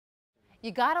You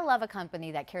gotta love a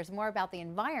company that cares more about the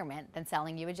environment than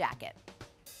selling you a jacket.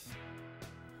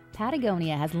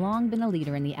 Patagonia has long been a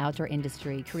leader in the outdoor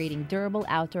industry, creating durable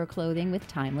outdoor clothing with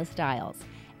timeless styles.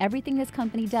 Everything this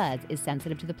company does is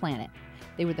sensitive to the planet.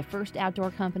 They were the first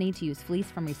outdoor company to use fleece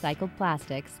from recycled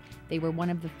plastics. They were one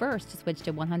of the first to switch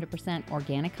to 100%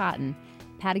 organic cotton.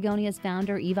 Patagonia's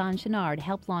founder, Yvon Chouinard,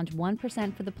 helped launch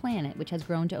 1% for the Planet, which has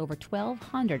grown to over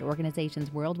 1,200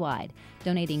 organizations worldwide,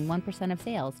 donating 1% of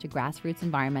sales to grassroots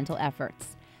environmental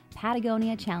efforts.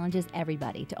 Patagonia challenges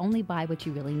everybody to only buy what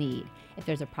you really need. If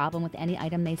there's a problem with any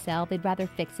item they sell, they'd rather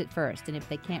fix it first, and if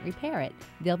they can't repair it,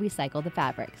 they'll recycle the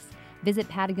fabrics. Visit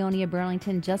Patagonia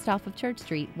Burlington just off of Church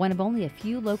Street, one of only a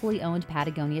few locally owned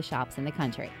Patagonia shops in the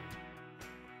country.